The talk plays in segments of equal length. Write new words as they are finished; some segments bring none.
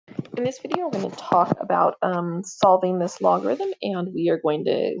In this video, we're going to talk about solving this logarithm, and we are going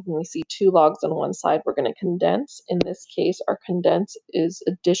to, when we see two logs on one side, we're going to condense. In this case, our condense is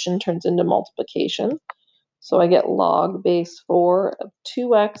addition turns into multiplication. So I get log base 4 of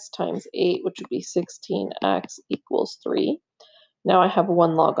 2x times 8, which would be 16x equals 3. Now I have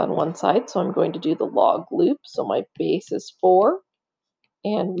one log on one side, so I'm going to do the log loop. So my base is 4.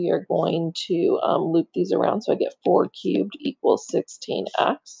 And we are going to loop these around. So I get 4 cubed equals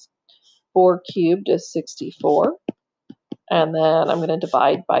 16x. 4 cubed is 64. And then I'm going to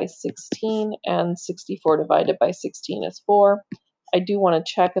divide by 16. And 64 divided by 16 is 4. I do want to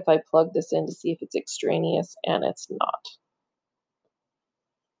check if I plug this in to see if it's extraneous, and it's not.